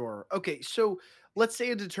 Sure. Okay, so let's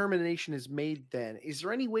say a determination is made then. Is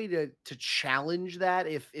there any way to challenge that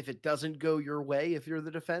if it doesn't go your way, if you're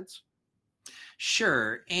the defense?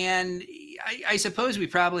 Sure. And I suppose I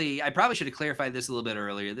probably should have clarified this a little bit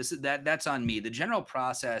earlier. That's on me. The general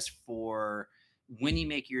process for when you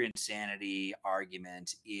make your insanity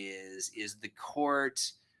argument is the court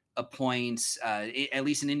appoints, at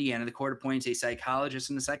least in Indiana, the court appoints a psychologist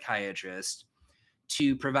and a psychiatrist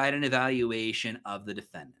to provide an evaluation of the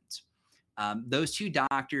defendant. Those two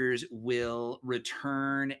doctors will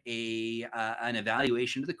return an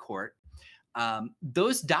evaluation to the court.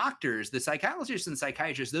 Those doctors, the psychologists and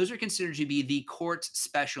psychiatrists, those are considered to be the court's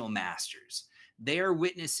special masters. They are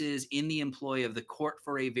witnesses in the employ of the court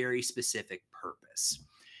for a very specific purpose.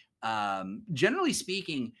 Generally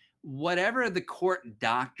speaking, whatever the court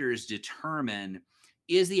doctors determine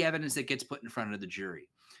is the evidence that gets put in front of the jury.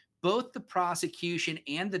 Both the prosecution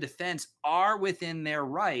and the defense are within their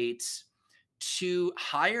rights to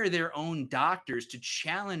hire their own doctors to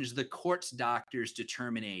challenge the court's doctor's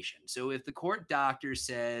determination. So if the court doctor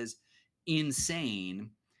says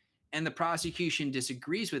insane and the prosecution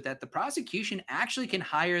disagrees with that, the prosecution actually can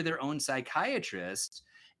hire their own psychiatrist,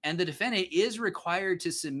 and the defendant is required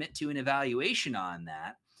to submit to an evaluation on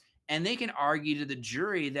that. And they can argue to the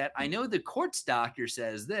jury that, I know the court's doctor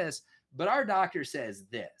says this, but our doctor says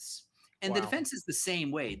this. And the defense is the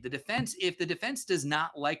same way. If the defense does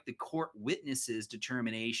not like the court witness's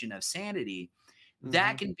determination of sanity,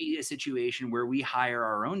 that can be a situation where we hire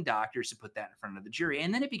our own doctors to put that in front of the jury.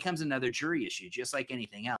 And then it becomes another jury issue, just like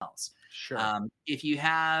anything else. Sure. If you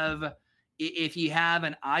have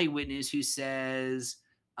an eyewitness who says,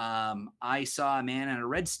 I saw a man in a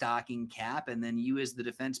red stocking cap, and then you as the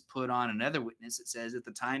defense put on another witness that says at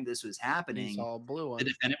the time this was happening, the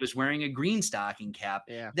defendant was wearing a green stocking cap.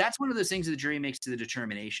 Yeah. That's one of those things that the jury makes the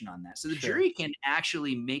determination on that. So the jury can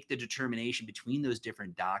actually make the determination between those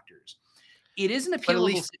different doctors. It is an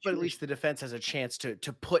appealable but at least the defense has a chance to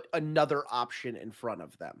put another option in front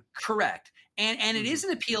of them. Correct. And it is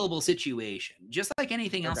an appealable situation. Just like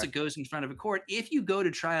anything else that goes in front of a court, if you go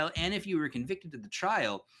to trial and if you were convicted at the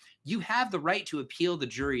trial, you have the right to appeal the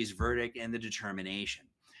jury's verdict and the determination.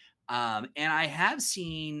 And I have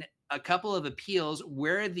seen a couple of appeals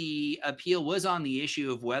where the appeal was on the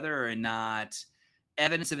issue of whether or not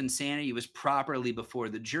evidence of insanity was properly before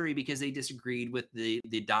the jury because they disagreed with the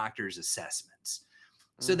doctor's assessments.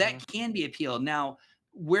 So that can be appealed. Now,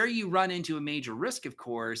 Where you run into a major risk, of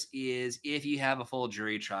course, is if you have a full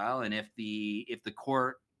jury trial and if the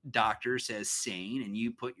court doctor says sane and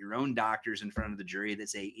you put your own doctors in front of the jury that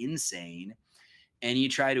say insane, and you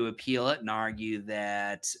try to appeal it and argue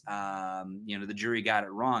that the jury got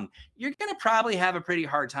it wrong, you're going to probably have a pretty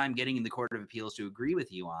hard time getting in the Court of Appeals to agree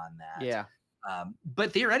with you on that. Yeah.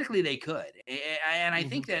 But theoretically they could. And I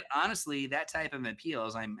think that honestly, that type of appeal,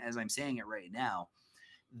 as I'm saying it right now,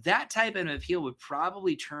 that type of appeal would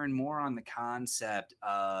probably turn more on the concept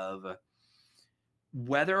of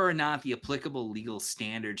whether or not the applicable legal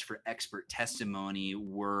standards for expert testimony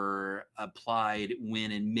were applied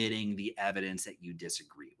when admitting the evidence that you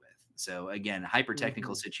disagree with. So again,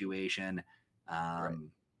 hyper-technical situation. Right.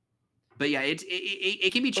 But yeah,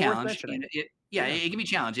 it can be challenged. It can be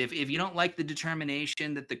challenged. If you don't like the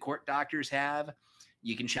determination that the court doctors have,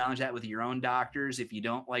 you can challenge that with your own doctors. If you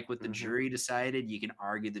don't like what the jury decided, you can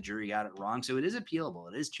argue the jury got it wrong. So it is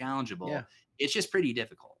appealable. It is challengeable. Yeah. It's just pretty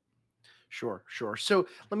difficult. Sure. So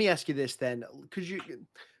let me ask you this then. Could you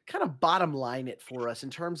kind of bottom line it for us in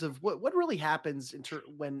terms of what really happens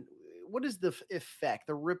what is the effect,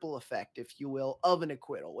 the ripple effect, if you will, of an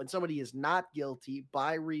acquittal when somebody is not guilty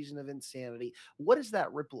by reason of insanity? What does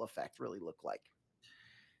that ripple effect really look like?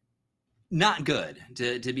 Not good,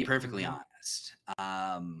 to be perfectly honest.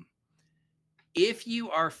 If you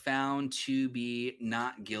are found to be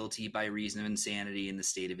not guilty by reason of insanity in the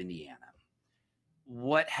state of Indiana,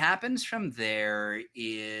 what happens from there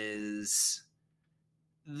is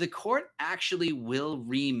the court actually will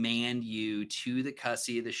remand you to the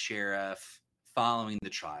custody of the sheriff following the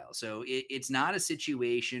trial. So it's not a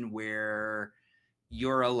situation where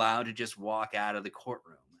you're allowed to just walk out of the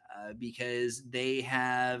courtroom because the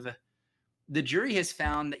jury has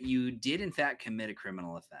found that you did in fact commit a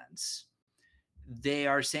criminal offense. They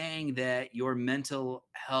are saying that your mental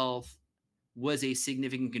health was a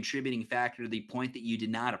significant contributing factor to the point that you did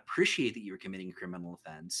not appreciate that you were committing a criminal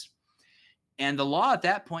offense. And the law at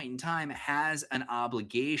that point in time has an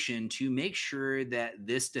obligation to make sure that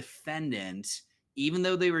this defendant, even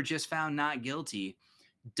though they were just found not guilty,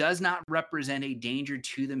 does not represent a danger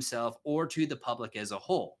to themselves or to the public as a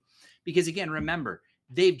whole. Because again, remember,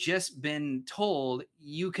 they've just been told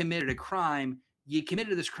you committed a crime. You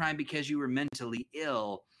committed this crime because you were mentally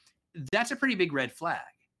ill. That's a pretty big red flag.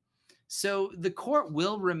 So the court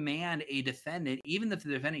will remand a defendant, even if the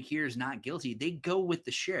defendant here is not guilty. They go with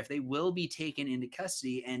the sheriff. They will be taken into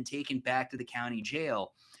custody and taken back to the county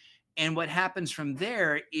jail. And what happens from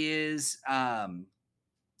there is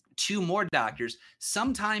two more doctors,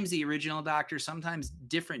 sometimes the original doctor, sometimes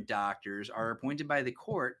different doctors, are appointed by the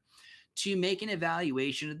court to make an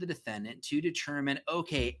evaluation of the defendant to determine,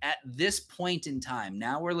 okay, at this point in time,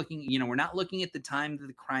 now we're looking, we're not looking at the time that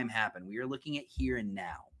the crime happened. We are looking at here and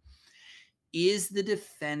now. Is the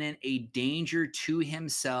defendant a danger to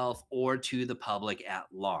himself or to the public at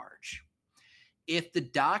large? If the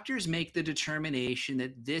doctors make the determination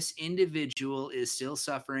that this individual is still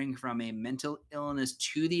suffering from a mental illness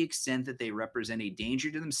to the extent that they represent a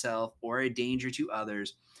danger to themselves or a danger to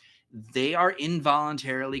others, they are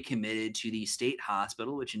involuntarily committed to the state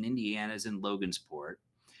hospital, which in Indiana is in Logansport.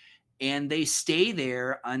 And they stay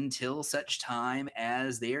there until such time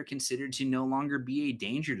as they are considered to no longer be a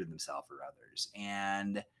danger to themselves or others.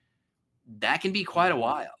 And that can be quite a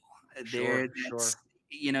while. Sure.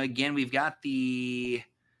 Again, we've got the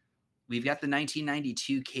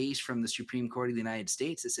 1992 case from the Supreme Court of the United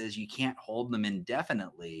States that says you can't hold them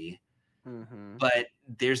indefinitely. But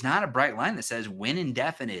there's not a bright line that says when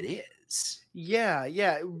indefinite is.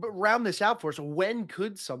 Yeah. But round this out for us. When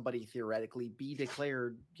could somebody theoretically be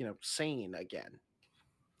declared, sane again?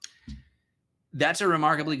 That's a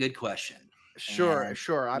remarkably good question. Sure.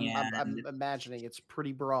 I'm imagining it's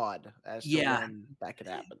pretty broad as to when that could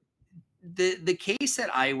happen. The case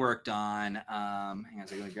that I worked on, hang on a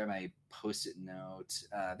second, I'm gonna grab my Post-it note.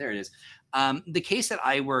 There it is. The case that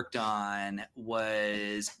I worked on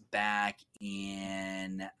was back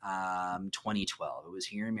in 2012. It was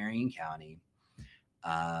here in Marion County.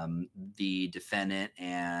 The defendant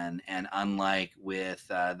and unlike with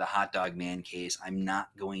the hot dog man case, I'm not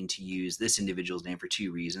going to use this individual's name for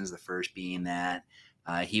two reasons. The first being that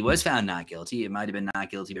he was found not guilty. It might have been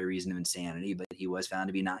not guilty by reason of insanity, but he was found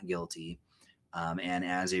to be not guilty. And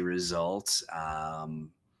as a result,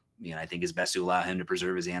 I think it's best to allow him to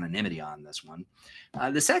preserve his anonymity on this one.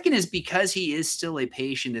 The second is because he is still a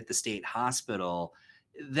patient at the state hospital,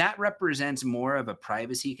 that represents more of a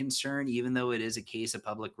privacy concern, even though it is a case of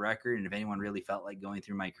public record. And if anyone really felt like going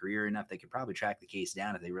through my career enough, they could probably track the case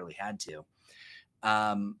down if they really had to.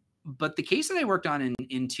 But the case that I worked on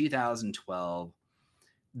in 2012,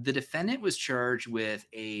 The defendant was charged with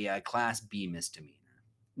a Class B misdemeanor.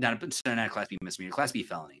 Not a Class B misdemeanor, Class B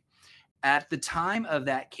felony. At the time of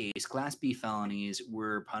that case, Class B felonies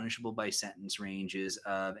were punishable by sentence ranges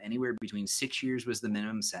of anywhere between 6 years was the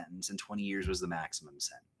minimum sentence and 20 years was the maximum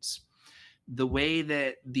sentence. The way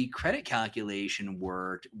that the credit calculation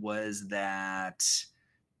worked was that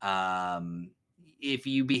if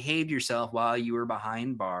you behaved yourself while you were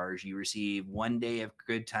behind bars, you receive 1 day of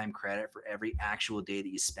good time credit for every actual day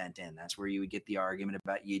that you spent in. That's where you would get the argument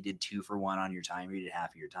about you did 2 for 1 on your time, or you did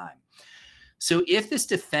half of your time. So if this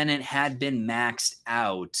defendant had been maxed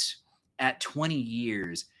out at 20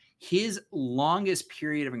 years, his longest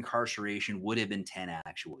period of incarceration would have been 10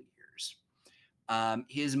 actual years.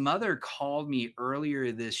 His mother called me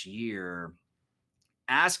earlier this year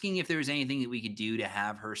asking if there was anything that we could do to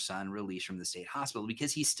have her son released from the state hospital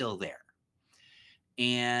because he's still there.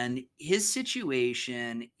 And his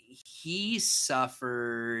situation, he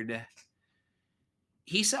suffered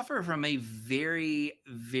from a very,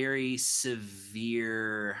 very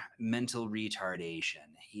severe mental retardation.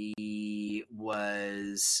 He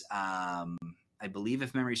was, I believe,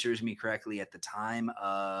 if memory serves me correctly, at the time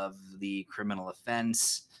of the criminal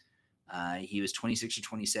offense, he was 26 or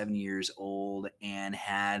 27 years old and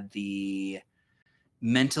had the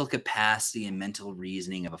mental capacity and mental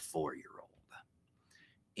reasoning of a 4-year-old.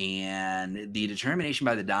 And the determination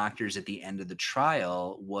by the doctors at the end of the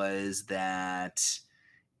trial was that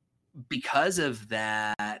because of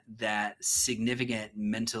that significant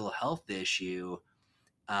mental health issue,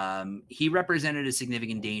 he represented a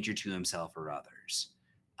significant danger to himself or others.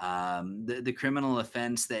 The criminal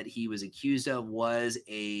offense that he was accused of was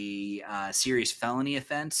a serious felony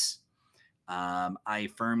offense. I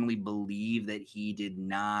firmly believe that he did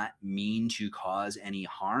not mean to cause any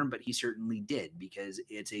harm, but he certainly did, because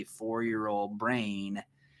it's a 4-year-old brain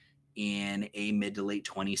in a mid to late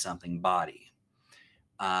 20-something body.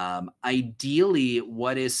 Ideally,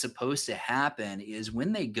 what is supposed to happen is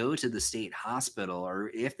when they go to the state hospital,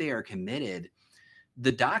 or if they are committed,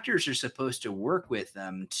 the doctors are supposed to work with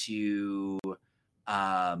them to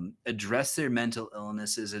address their mental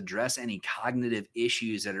illnesses, address any cognitive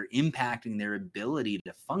issues that are impacting their ability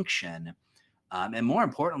to function, and more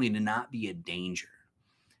importantly, to not be a danger.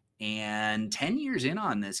 And 10 years in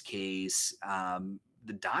on this case,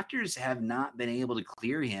 the doctors have not been able to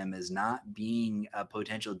clear him as not being a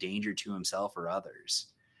potential danger to himself or others.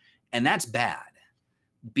 And that's bad,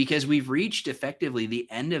 because we've reached effectively the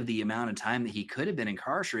end of the amount of time that he could have been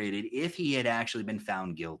incarcerated if he had actually been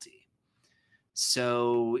found guilty.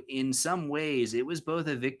 So in some ways, it was both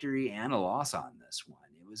a victory and a loss on this one.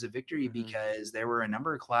 It was a victory because there were a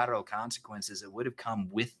number of collateral consequences that would have come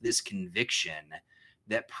with this conviction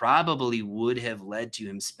that probably would have led to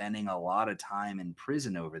him spending a lot of time in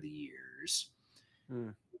prison over the years.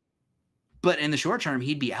 But in the short term,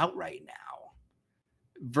 he'd be out right now,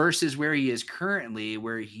 versus where he is currently,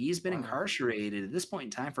 where he's been incarcerated at this point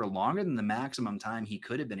in time for longer than the maximum time he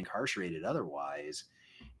could have been incarcerated otherwise.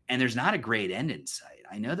 And there's not a great end in sight.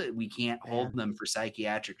 I know that we can't hold them for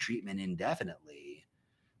psychiatric treatment indefinitely,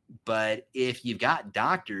 but if you've got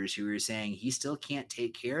doctors who are saying he still can't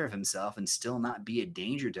take care of himself and still not be a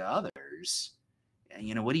danger to others,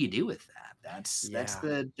 you know, what do you do with that? That's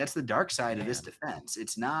the dark side of this defense.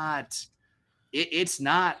 It's not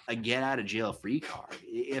a get out of jail free card.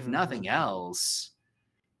 If nothing else,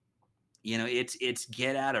 you know, it's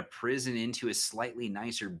get out of prison into a slightly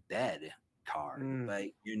nicer bed card. But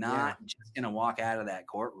you're not just going to walk out of that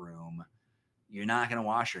courtroom. You're not going to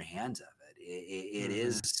wash your hands of it. It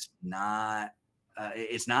is not.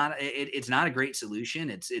 It's not a great solution.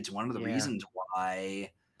 It's one of the reasons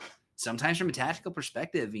why sometimes, from a tactical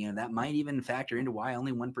perspective, you know, that might even factor into why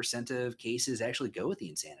only 1% of cases actually go with the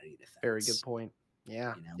insanity defense. Very good point.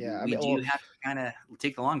 Yeah. You know, we do have to kind of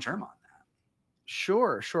take the long term on that.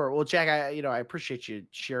 Sure. Well, Jack, I appreciate you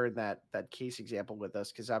sharing that case example with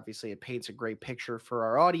us, because obviously it paints a great picture for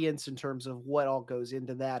our audience in terms of what all goes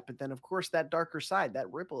into that. But then, of course, that darker side,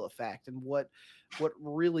 that ripple effect, and what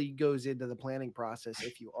really goes into the planning process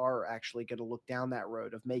if you are actually going to look down that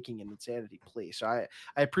road of making an insanity plea. So I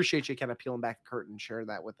appreciate you kind of peeling back the curtain and sharing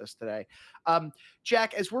that with us today.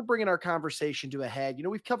 Jack, as we're bringing our conversation to a head, you know,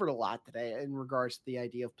 we've covered a lot today in regards to the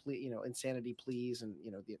idea of insanity pleas, and,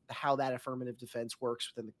 you know, how that affirmative defense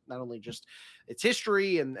works within not only just its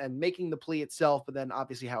history and making the plea itself, but then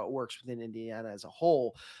obviously how it works within Indiana as a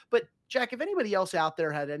whole. But Jack, if anybody else out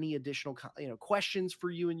there had any additional, questions for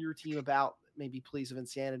you and your team about maybe pleas of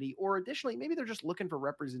insanity, or additionally, maybe they're just looking for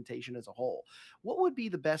representation as a whole, what would be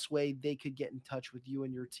the best way they could get in touch with you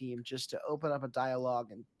and your team just to open up a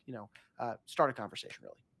dialogue and, start a conversation,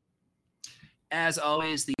 really? As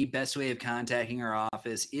always, the best way of contacting our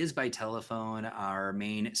office is by telephone. Our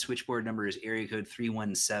main switchboard number is area code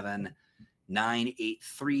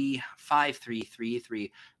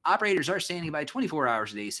 317-983-5333. Operators are standing by 24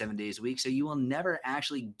 hours a day, 7 days a week, so you will never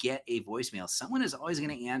actually get a voicemail. Someone is always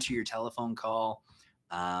going to answer your telephone call.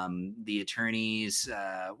 The attorneys,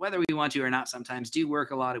 whether we want to or not, sometimes do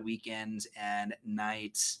work a lot of weekends and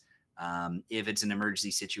nights. If it's an emergency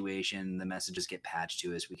situation, the messages get patched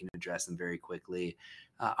to us. We can address them very quickly.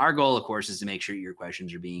 Our goal, of course, is to make sure your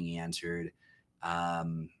questions are being answered.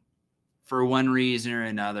 For one reason or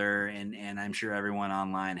another, and I'm sure everyone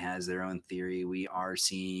online has their own theory, we are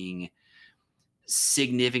seeing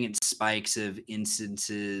significant spikes of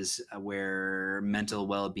instances where mental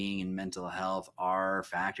well-being and mental health are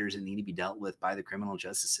factors that need to be dealt with by the criminal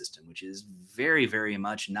justice system, which is very, very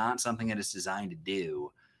much not something that it's designed to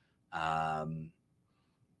do.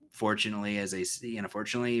 Fortunately,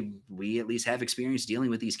 fortunately, we at least have experience dealing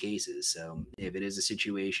with these cases. So if it is a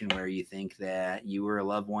situation where you think that you or a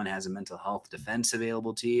loved one has a mental health defense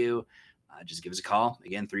available to you, just give us a call.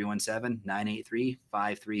 Again,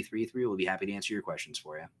 317-983-5333. We'll be happy to answer your questions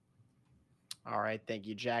for you. All right. Thank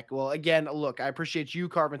you, Jack. Well, again, look, I appreciate you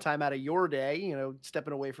carving time out of your day,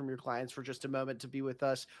 stepping away from your clients for just a moment to be with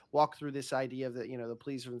us, walk through this idea of the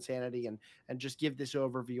pleas of insanity and just give this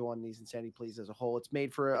overview on these insanity pleas as a whole. It's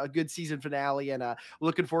made for a good season finale, and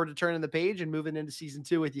looking forward to turning the page and moving into season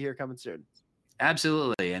 2 with you here coming soon.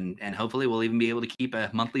 Absolutely. And hopefully we'll even be able to keep a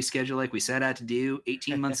monthly schedule like we set out to do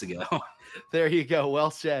 18 months ago. There you go. Well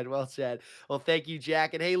said. Well said. Well, thank you,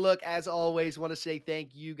 Jack. And hey, look, as always, want to say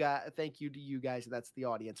thank you to you guys. And that's the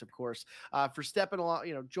audience, of course, for stepping along,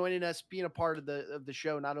 joining us, being a part of the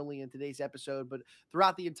show, not only in today's episode, but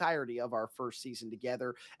throughout the entirety of our first season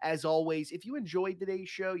together. As always, if you enjoyed today's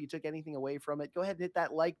show, you took anything away from it, go ahead and hit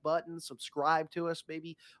that like button, subscribe to us,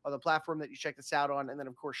 maybe on the platform that you check this out on. And then,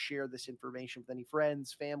 of course, share this information with any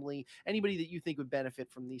friends, family, anybody that you think would benefit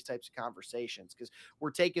from these types of conversations, because we're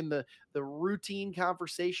taking the routine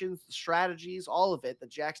conversations, the strategies, all of it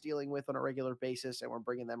that Jack's dealing with on a regular basis, and we're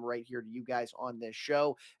bringing them right here to you guys on this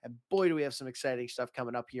show. And boy, do we have some exciting stuff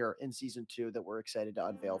coming up here in season 2 that we're excited to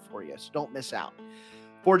unveil for you. So don't miss out.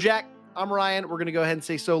 For Jack, I'm Ryan. We're going to go ahead and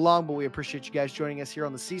say so long, but we appreciate you guys joining us here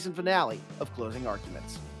on the season finale of Closing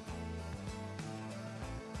Arguments.